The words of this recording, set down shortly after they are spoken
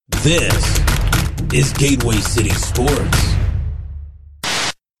This is Gateway City Sports. Right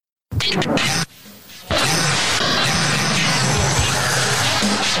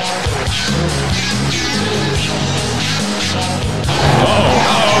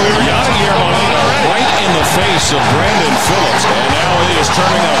in the face of Brandon Phillips, and now he is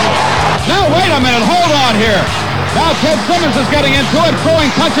turning over. Now wait a minute, hold on here. Now Ted Simmons is getting into it, throwing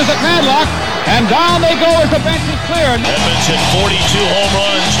punches at Madlock, and down they go as the bench is cleared. Edmonds hit 42 home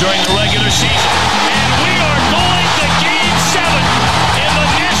runs during the regular season, and we are going to Game 7 in the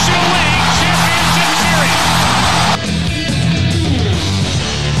National League Championship Series.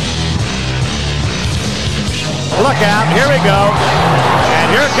 Look out, here we go,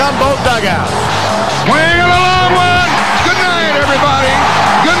 and here come both dugouts. Swing of a long one. Good night, everybody.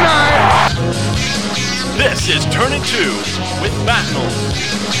 Good night. This is Turning 2 with Matt Knowles.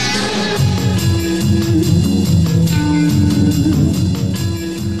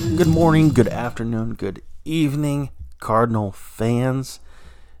 Good morning, good afternoon, good evening, Cardinal fans.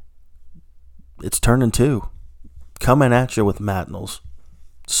 It's Turning 2, coming at you with Matt Knowles,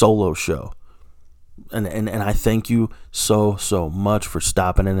 solo show. And I thank you so much for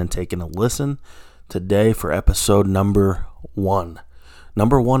stopping in and taking a listen today for episode number 1.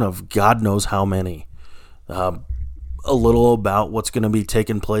 Number 1 of God knows how many. A little about what's going to be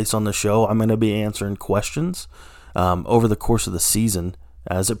taking place on the show. I'm going to be answering questions over the course of the season.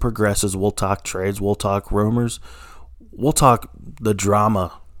 As it progresses, we'll talk trades, we'll talk rumors, we'll talk the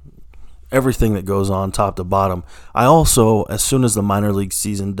drama, everything that goes on top to bottom. I also, as soon as the minor league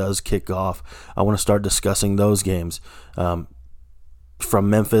season does kick off, I want to start discussing those games from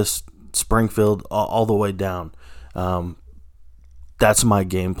Memphis, Springfield, all the way down. That's my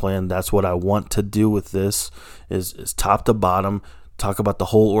game plan. That's what I want to do with this is top to bottom, talk about the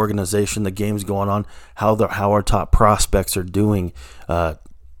whole organization, the games going on, how our top prospects are doing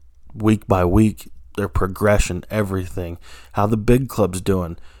week by week, their progression, everything, how the big club's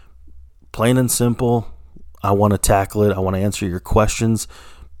doing. Plain and simple, I want to tackle it. I want to answer your questions.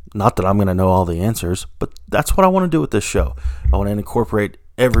 Not that I'm going to know all the answers, but that's what I want to do with this show. I want to incorporate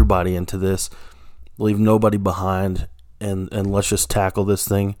everybody into this, leave nobody behind, and let's just tackle this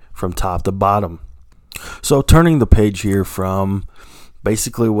thing from top to bottom. So turning the page here from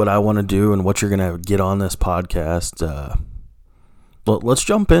basically what I want to do and what you're going to get on this podcast, let's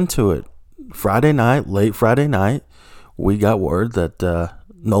jump into it. Friday night, late Friday night, we got word that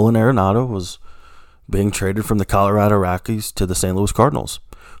Nolan Arenado was being traded from the Colorado Rockies to the St. Louis Cardinals.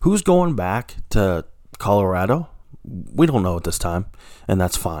 Who's going back to Colorado? We don't know at this time, and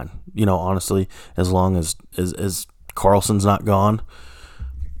that's fine. You know, honestly, as long as Carlson's not gone,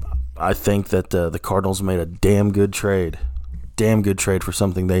 I think that the Cardinals made a damn good trade for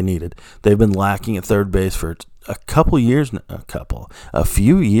something they needed. They've been lacking at third base for a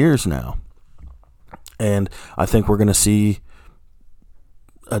few years now, and I think we're going to see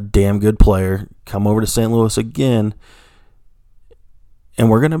a damn good player come over to St. Louis again, and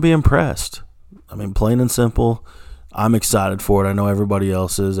we're going to be impressed. I mean, plain and simple, I'm excited for it. I know everybody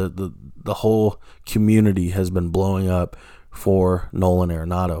else is. The whole community has been blowing up for Nolan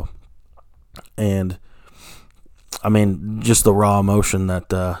Arenado. And, I mean, just the raw emotion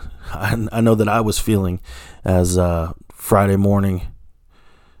that I know that I was feeling as Friday morning,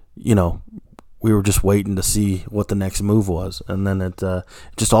 you know, we were just waiting to see what the next move was, and then it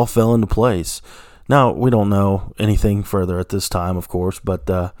just all fell into place. Now, we don't know anything further at this time, of course,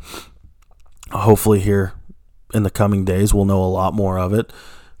 but hopefully here in the coming days we'll know a lot more of it.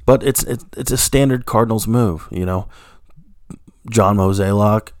 But it's a standard Cardinals move, you know. John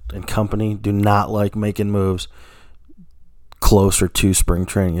Mozeliak and company do not like making moves closer to spring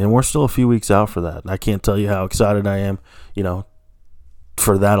training, and we're still a few weeks out for that. I can't tell you how excited I am, you know,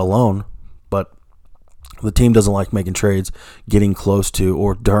 for that alone. But the team doesn't like making trades getting close to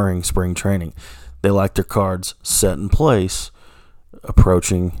or during spring training. They like their cards set in place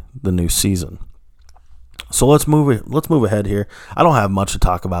approaching the new season. So let's move ahead here. I don't have much to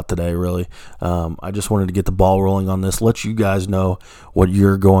talk about today, really. I just wanted to get the ball rolling on this, let you guys know what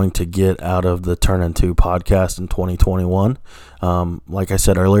you're going to get out of the Turn 2 podcast in 2021. Like I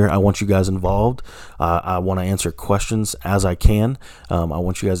said earlier, I want you guys involved. I want to answer questions as I can. I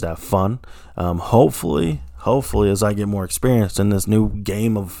want you guys to have fun. Hopefully, as I get more experience in this new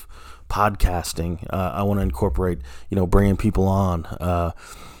game of podcasting, I want to incorporate, bringing people on,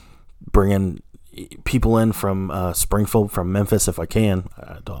 bringing people in from Springfield, from Memphis, if I can.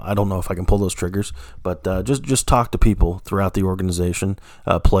 I don't know if I can pull those triggers, but just talk to people throughout the organization,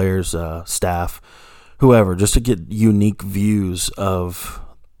 players, staff, whoever, just to get unique views of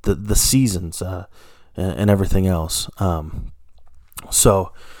the seasons and everything else.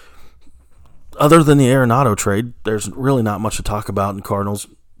 So other than the Arenado trade, there's really not much to talk about in Cardinals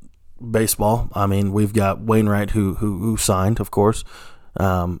baseball. I mean, we've got Wainwright who signed, of course,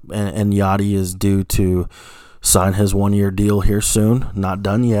 and Yachty is due to sign his 1-year deal here soon. Not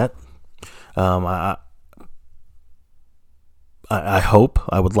done yet. I hope,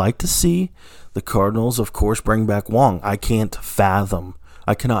 I would like to see the Cardinals, of course, bring back Wong. I cannot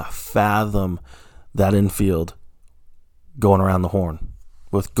fathom that infield going around the horn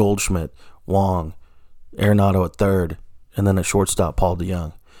with Goldschmidt, Wong, Arenado at third, and then at shortstop, Paul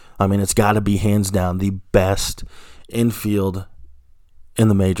DeJong. I mean, it's got to be hands down the best infield in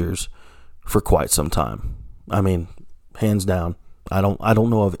the majors for quite some time. I mean, hands down. I don't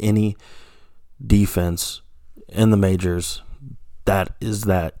know of any defense in the majors that is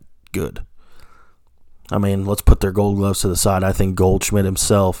that good. I mean, let's put their Gold Gloves to the side. I think Goldschmidt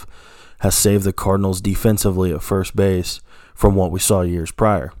himself has saved the Cardinals defensively at first base from what we saw years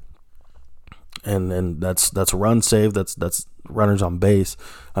prior. And that's a run save, that's runners on base.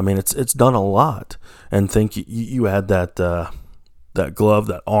 I mean, it's done a lot. And think you had that glove,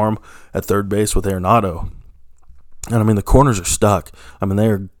 that arm at third base with Arenado. And I mean, the corners are stuck. I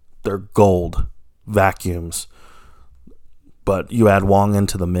mean, they're gold vacuums. But you add Wong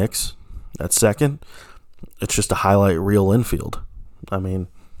into the mix at second, it's just a highlight reel infield. I mean,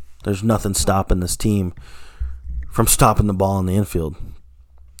 there's nothing stopping this team from stopping the ball in the infield.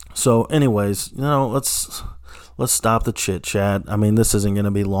 So anyways, let's stop the chit chat. I mean, this isn't going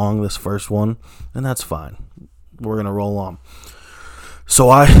to be long, this first one, and that's fine. We're going to roll on. So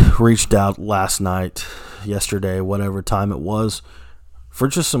I reached out yesterday, whatever time it was, for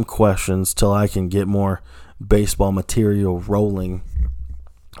just some questions till I can get more baseball material rolling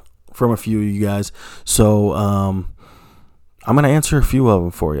from a few of you guys. So I'm going to answer a few of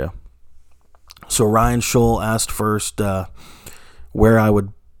them for you. So Ryan Scholl asked first where I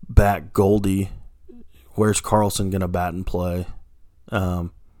would bat Goldie. Where's Carlson going to bat and play?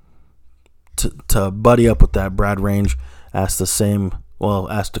 To buddy up with that, Brad Range asked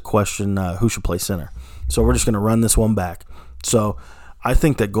the question, who should play center? So we're just going to run this one back. So I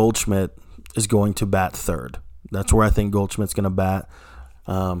think that Goldschmidt is going to bat third. That's where I think Goldschmidt's going to bat.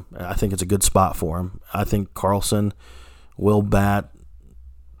 I think it's a good spot for him. I think Carlson will bat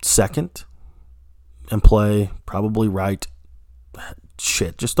second and play probably right.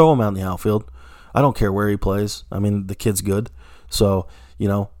 Shit, just throw him out in the outfield. I don't care where he plays. I mean, the kid's good. So,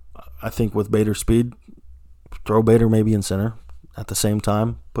 I think with Bader's speed, throw Bader maybe in center at the same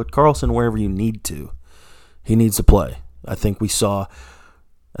time. Put Carlson wherever you need to. He needs to play. I think we saw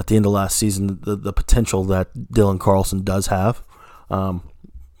at the end of last season the potential that Dylan Carlson does have. And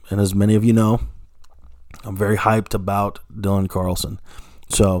as many of you know, I'm very hyped about Dylan Carlson.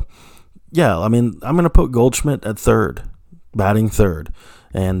 So, yeah, I mean, I'm going to put Goldschmidt at third, batting third.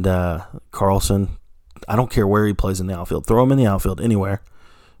 And Carlson, I don't care where he plays in the outfield. Throw him in the outfield anywhere.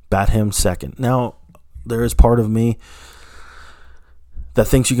 Bat him second. Now, there is part of me that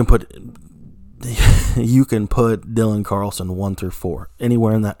thinks you can put Dylan Carlson 1 through 4.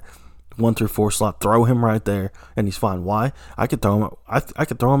 Anywhere in that 1 through 4 slot, throw him right there, and he's fine. Why? I could throw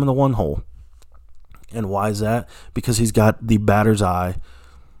him in the 1 hole. And why is that? Because he's got the batter's eye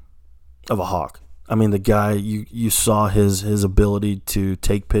of a hawk. I mean, the guy, you saw his ability to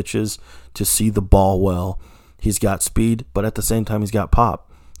take pitches, to see the ball well. He's got speed, but at the same time, he's got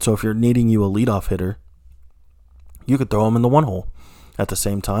pop. So if you're needing you a leadoff hitter, you could throw him in the 1 hole. At the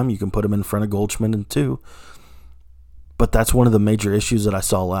same time, you can put him in front of Goldschmidt in 2. But that's one of the major issues that I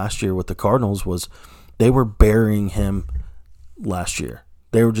saw last year with the Cardinals was they were burying him last year.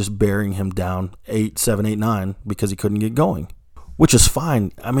 They were just burying him down 8, 7, 8, 9 because he couldn't get going. Which is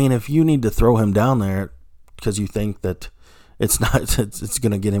fine. I mean, if you need to throw him down there because you think that it's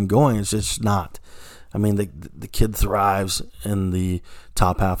going to get him going, it's just not. I mean, the kid thrives in the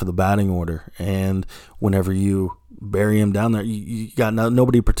top half of the batting order, and whenever you bury him down there, you got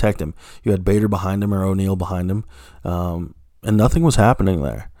nobody to protect him. You had Bader behind him or O'Neill behind him, and nothing was happening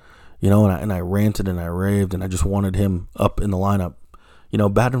there. And I ranted and I raved, and I just wanted him up in the lineup.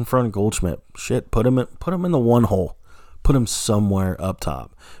 Bat in front of Goldschmidt. Shit, put him in the 1 hole. Put him somewhere up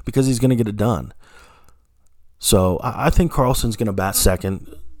top because he's going to get it done. So I think Carlson's going to bat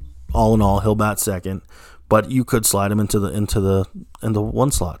second. All in all, he'll bat second, but you could slide him into the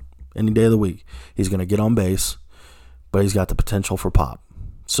 1 slot any day of the week. He's going to get on base, but he's got the potential for pop.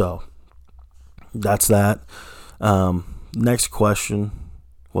 So that's that. Next question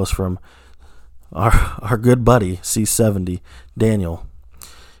was from our good buddy C70 Daniel.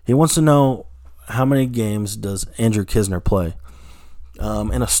 He wants to know, how many games does Andrew Knizner play?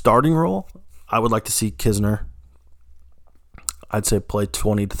 In a starting role, I would like to see Knizner, I'd say, play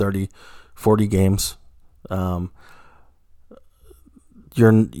 20 to 30 40 games. You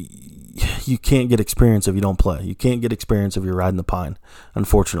can't get experience if you don't play. You can't get experience if you're riding the pine,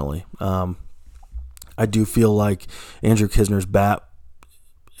 unfortunately. I do feel like Andrew Knizner's bat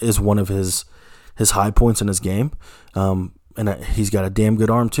is one of his high points in his game, and he's got a damn good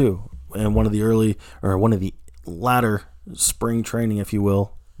arm too. And one of the latter spring training, if you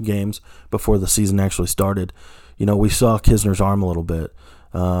will, games before the season actually started, we saw Knizner's arm a little bit,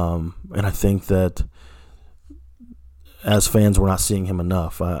 and I think that as fans, we're not seeing him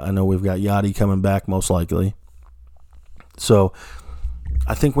enough. I know we've got Yachty coming back most likely, so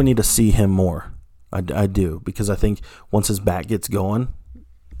I think we need to see him more. I do, because I think once his bat gets going,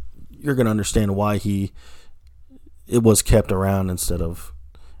 you're going to understand why it was kept around instead of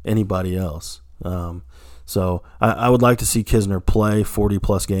anybody else. So I would like to see Knizner play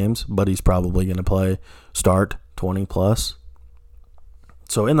 40-plus games, but he's probably going to start 20-plus.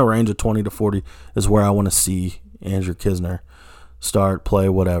 So in the range of 20 to 40 is where I want to see Andrew Knizner start, play,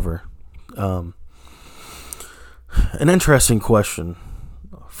 whatever. An interesting question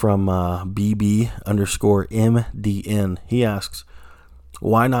from BB_MDN. He asks,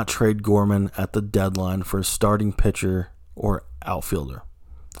 why not trade Gorman at the deadline for a starting pitcher or outfielder?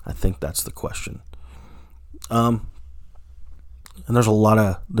 I think that's the question. And there's a lot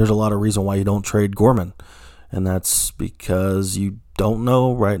of reason why you don't trade Gorman, and that's because you don't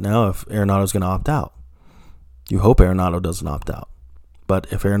know right now if Arenado's going to opt out. You hope Arenado doesn't opt out, but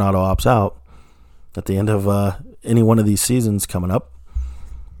if Arenado opts out at the end of any one of these seasons coming up,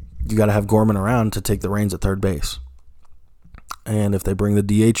 you got to have Gorman around to take the reins at third base. And if they bring the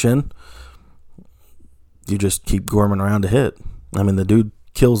DH in, you just keep Gorman around to hit. I mean, the dude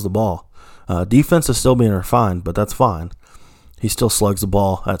kills the ball. Defense is still being refined, but that's fine. He still slugs the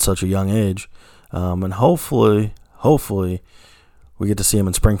ball at such a young age. And hopefully, we get to see him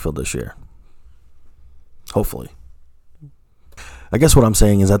in Springfield this year. Hopefully. I guess what I'm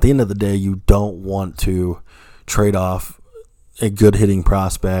saying is at the end of the day, you don't want to trade off a good hitting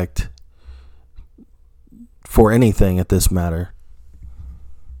prospect for anything at this matter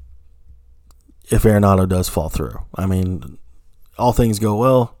if Arenado does fall through. I mean, all things go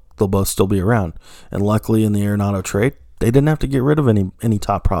well, they'll both still be around. And luckily in the Arenado trade, they didn't have to get rid of any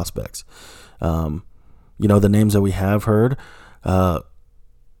top prospects. The names that we have heard aren't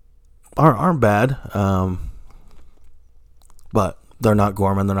bad, but they're not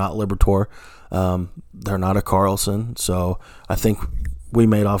Gorman, they're not Liberatore, they're not a Carlson. So I think we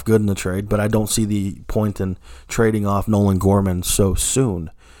made off good in the trade, but I don't see the point in trading off Nolan Gorman so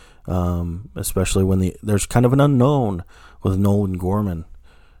soon, especially when there's kind of an unknown with Nolan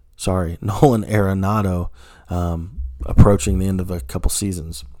Arenado approaching the end of a couple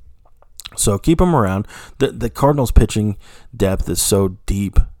seasons. So keep him around. The Cardinals' pitching depth is so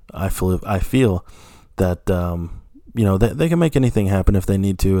deep. I feel that they can make anything happen if they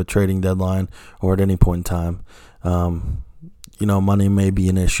need to at trading deadline or at any point in time. Money may be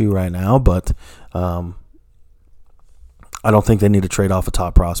an issue right now, but I don't think they need to trade off a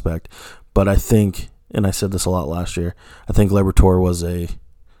top prospect. But I think, and I said this a lot last year, I think Liberatore was there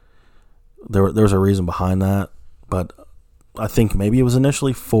was a reason behind that. But I think maybe it was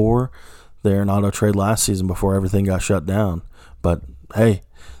initially for the Arenado trade last season before everything got shut down. But hey,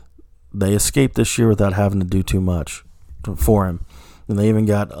 they escaped this year without having to do too much for him. And they even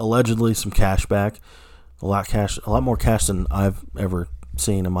got allegedly some cash back. A lot more cash than I've ever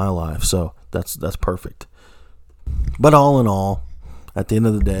seen in my life. So that's perfect. But all in all, at the end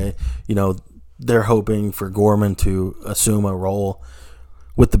of the day, they're hoping for Gorman to assume a role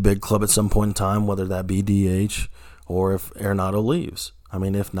with the big club at some point in time, whether that be DH or if Arenado leaves. I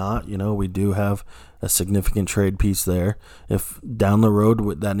mean, if not, we do have a significant trade piece there if down the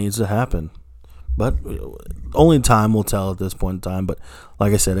road that needs to happen. But only time will tell at this point in time. But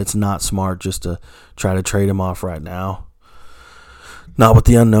like I said, it's not smart just to try to trade him off right now. Not with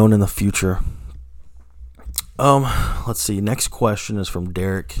the unknown in the future. Let's see. Next question is from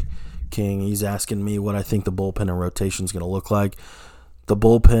Derek King. He's asking me what I think the bullpen and rotation is going to look like. The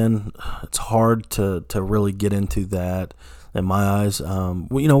bullpen, it's hard to really get into that in my eyes.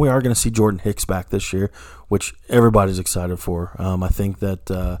 We are going to see Jordan Hicks back this year, which everybody's excited for. I think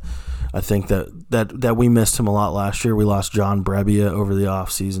that we missed him a lot last year. We lost John Brebbia over the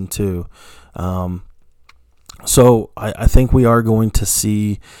offseason too. So I think we are going to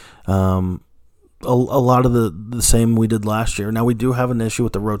see a lot of the same we did last year. Now we do have an issue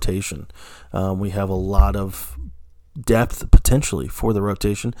with the rotation. We have a lot of depth potentially for the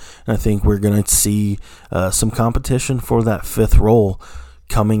rotation, and I think we're going to see some competition for that fifth role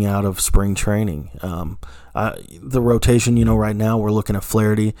coming out of spring training. The rotation, right now we're looking at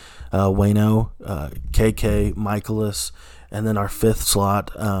Flaherty, Waino, KK, Michaelis, and then our fifth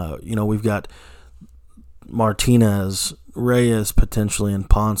slot, we've got Martinez, Reyes potentially, and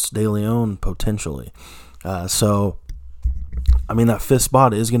Ponce de Leon potentially. So, that fifth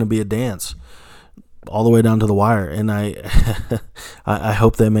spot is going to be a dance all the way down to the wire, and I I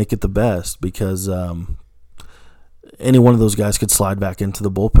hope they make it the best, because any one of those guys could slide back into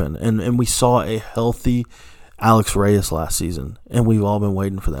the bullpen. And we saw a healthy Alex Reyes last season, and we've all been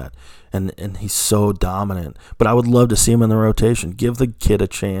waiting for that. And he's so dominant. But I would love to see him in the rotation. Give the kid a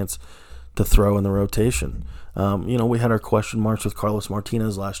chance to throw in the rotation. We had our question marks with Carlos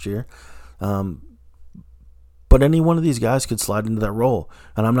Martinez last year. But any one of these guys could slide into that role.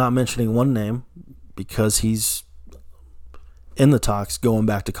 And I'm not mentioning one name because he's in the talks going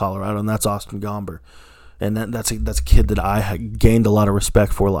back to Colorado, and that's Austin Gomber. And that's a kid that I gained a lot of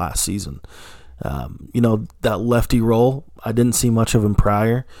respect for last season. That lefty role, I didn't see much of him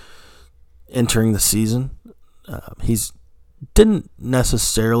prior entering the season. He's didn't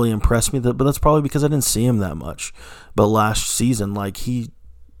necessarily impress me, but that's probably because I didn't see him that much. But last season, he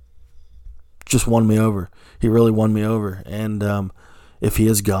just won me over. He really won me over. And if he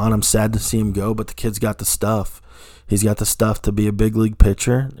is gone, I'm sad to see him go, but the kid's got the stuff. He's got the stuff to be a big league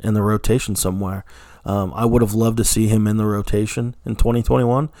pitcher in the rotation somewhere. I would have loved to see him in the rotation in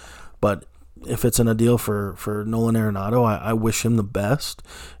 2021, but if it's in a deal for Nolan Arenado, I wish him the best,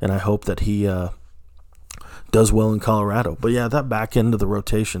 and I hope that he does well in Colorado. But yeah, that back end of the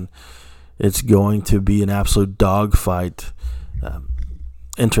rotation, it's going to be an absolute dogfight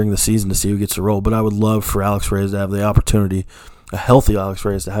entering the season to see who gets the role. But I would love for Alex Reyes to have the opportunity, a healthy Alex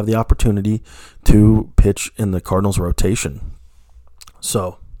Reyes, to have the opportunity to pitch in the Cardinals rotation.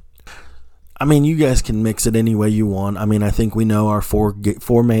 So, you guys can mix it any way you want. I think we know our four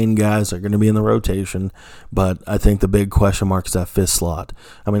main guys are going to be in the rotation, but I think the big question mark is that fifth slot.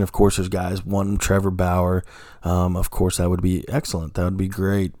 Of course, there's guys, one, Trevor Bauer. Of course, that would be excellent. That would be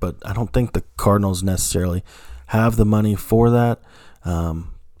great, but I don't think the Cardinals necessarily have the money for that.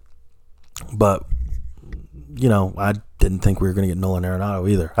 But, I didn't think we were going to get Nolan Arenado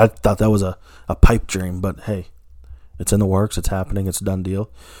either. I thought that was a pipe dream, but hey, it's in the works. It's happening. It's a done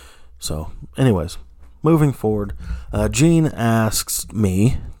deal. So, anyways, moving forward, Gene asks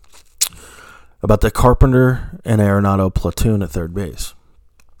me about the Carpenter and Arenado platoon at third base.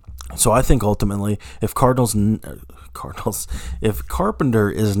 So I think ultimately, if Carpenter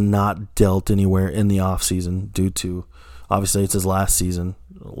is not dealt anywhere in the offseason due to, obviously it's his last year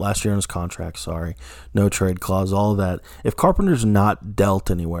in his contract, no trade clause, all of that. If Carpenter's not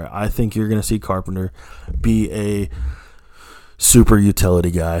dealt anywhere, I think you're going to see Carpenter be a super utility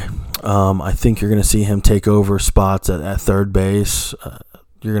guy. I think you're going to see him take over spots at third base.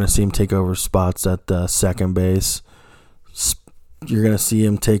 You're going to see him take over spots at second base. You're going to see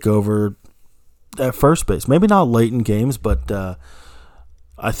him take over at first base. Maybe not late in games, but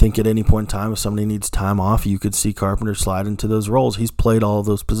I think at any point in time, if somebody needs time off, you could see Carpenter slide into those roles. He's played all of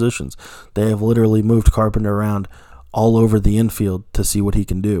those positions. They have literally moved Carpenter around all over the infield to see what he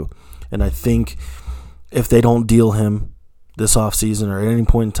can do. And I think if they don't deal him this offseason or at any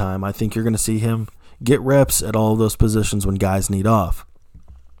point in time, I think you're going to see him get reps at all of those positions when guys need off.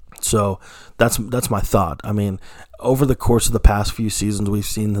 So that's my thought. Over the course of the past few seasons, we've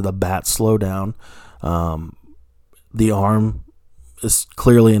seen the bat slow down. The arm is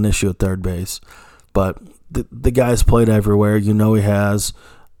clearly an issue at third base, but the guy's played everywhere. He has.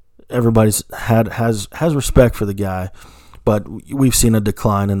 Everybody's has respect for the guy, but we've seen a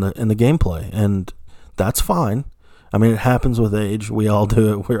decline in the gameplay, and that's fine. It happens with age. We all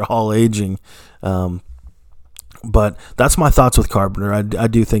do it. We're all aging. But that's my thoughts with Carpenter. I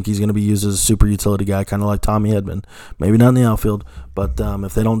do think he's going to be used as a super utility guy, kind of like Tommy Edman. Maybe not in the outfield, but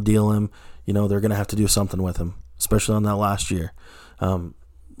if they don't deal him, they're going to have to do something with him, especially on that last year.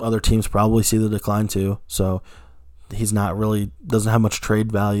 Other teams probably see the decline too, so he's doesn't have much trade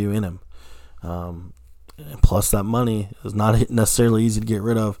value in him. And plus, that money is not necessarily easy to get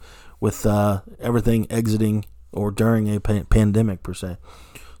rid of with everything exiting or during a pandemic per se.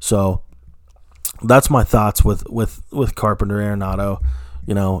 So that's my thoughts with Carpenter, Arenado.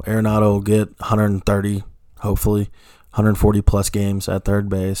 Arenado will get 130, hopefully 140 plus games at third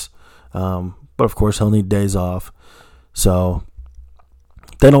base. But of course he'll need days off. So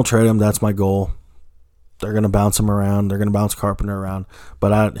if they don't trade him, that's my goal. They're going to bounce him around. They're going to bounce Carpenter around,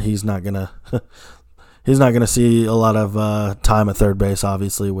 but he's not going to see a lot of time at third base,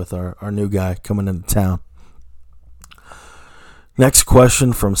 obviously, with our new guy coming into town. Next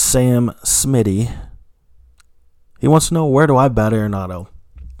question from Sam Smitty. He wants to know, where do I bat Arenado?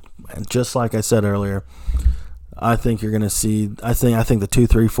 And just like I said earlier, I think you're going to see. I think the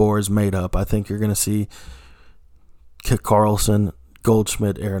 2-3-4 is made up. I think you're going to see Carlson,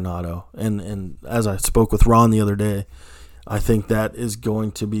 Goldschmidt, Arenado, and as I spoke with Ron the other day, I think that is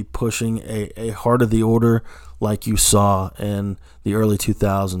going to be pushing a heart of the order like you saw in the early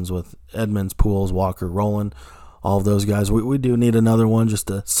 2000s with Edmonds, Pujols, Walker, Rowland, all of those guys. We do need another one just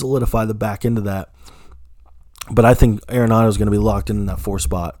to solidify the back end of that. But I think Arenado is going to be locked in that 4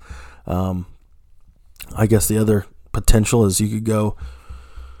 spot. I guess the other potential is you could go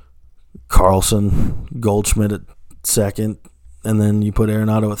Carlson, Goldschmidt at second, and then you put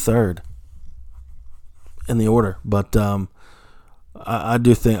Arenado at third in the order. But I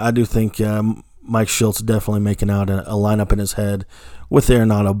do think Mike Schultz definitely making out a lineup in his head with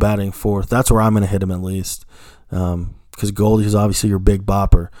Arenado batting fourth. That's where I'm going to hit him at least, because Goldie is obviously your big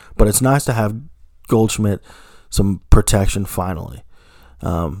bopper. But it's nice to have Goldschmidt some protection finally.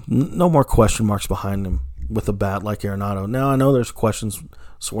 No more question marks behind him with a bat like Arenado. Now I know there's questions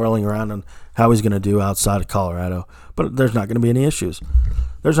swirling around on how he's going to do outside of Colorado, but there's not going to be any issues.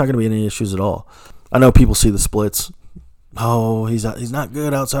 There's not going to be any issues at all. I know people see the splits. Oh, he's not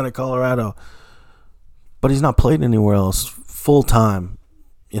good outside of Colorado, but he's not played anywhere else full time.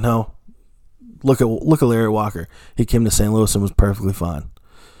 You know, look at Larry Walker. He came to St. Louis and was perfectly fine.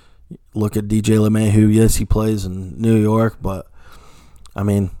 Look at DJ LeMahieu. Yes, he plays in New York, but I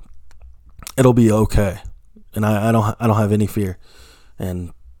mean, it'll be okay, and I don't have any fear.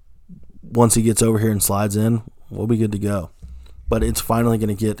 And once he gets over here and slides in, we'll be good to go. But it's finally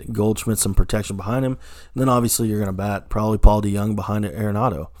going to get Goldschmidt some protection behind him. And then obviously you're going to bat probably Paul DeJong behind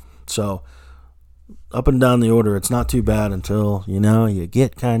Arenado. So up and down the order, it's not too bad until, you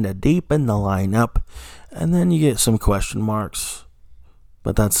get kind of deep in the lineup. And then you get some question marks.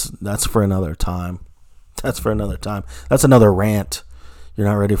 But that's for another time. That's for another time. That's another rant. You're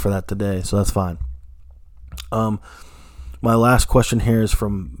not ready for that today, so that's fine. My last question here is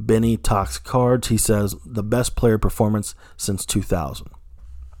from Benny Talks Cards. He says, the best player performance since 2000.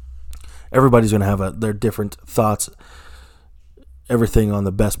 Everybody's going to have their different thoughts, everything on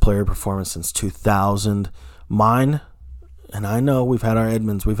the best player performance since 2000. Mine, and I know we've had our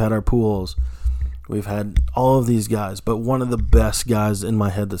Edmonds, we've had our Pujols, we've had all of these guys, but one of the best guys in my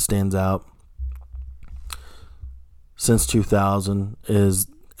head that stands out since 2000 is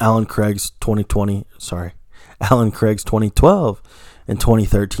Alan Craig's 2012 and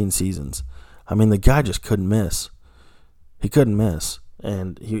 2013 seasons. I mean, the guy just couldn't miss. He couldn't miss.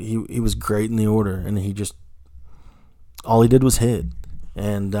 And he was great in the order, and all he did was hit.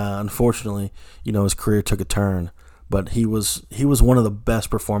 And unfortunately, his career took a turn. But he was one of the best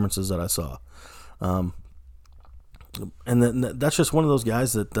performances that I saw. And that's just one of those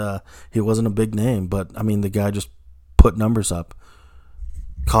guys that he wasn't a big name, but I mean, the guy just put numbers up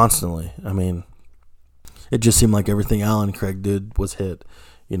constantly. I mean, it just seemed like everything Alan Craig did was hit,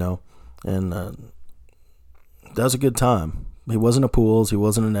 and that was a good time. He wasn't a Pujols, he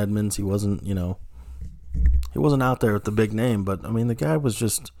wasn't an Edmonds, he wasn't, he wasn't out there with the big name, but I mean, the guy was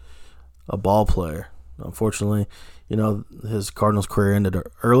just a ball player. Unfortunately, his Cardinals career ended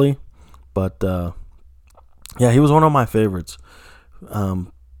early, but he was one of my favorites.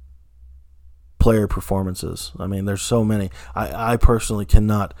 Player performances. I mean, there's so many. I personally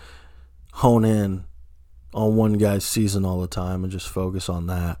cannot hone in on one guy's season all the time and just focus on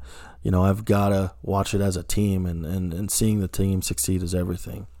that. I've got to watch it as a team, and seeing the team succeed is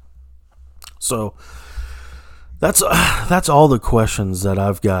everything. So that's all the questions that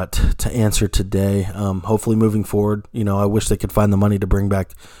I've got to answer today. Hopefully moving forward, I wish they could find the money to bring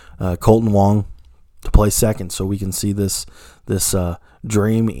back Colton Wong to play second so we can see this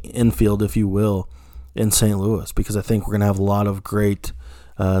dream infield, if you will, in St. Louis, because I think we're going to have a lot of great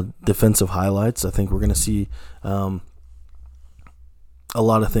defensive highlights. I think we're going to see a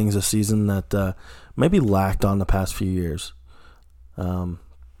lot of things this season that maybe lacked on the past few years.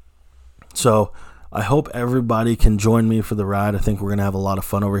 So I hope everybody can join me for the ride. I think we're going to have a lot of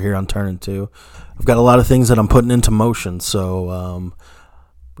fun over here on Turn 2. I've got a lot of things that I'm putting into motion, so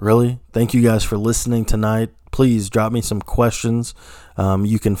really, thank you guys for listening tonight. Please drop me some questions.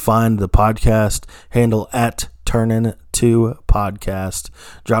 You can find the podcast handle at Turnin2 Podcast.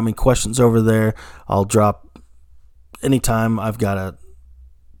 Drop me questions over there. I'll drop anytime I've got a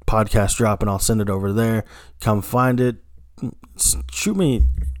podcast drop, and I'll send it over there. Come find it. Shoot me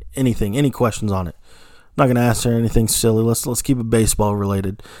anything, any questions on it. I'm not going to answer anything silly. Let's keep it baseball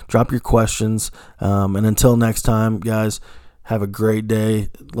related. Drop your questions. And until next time, guys, have a great day.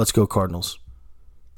 Let's go Cardinals.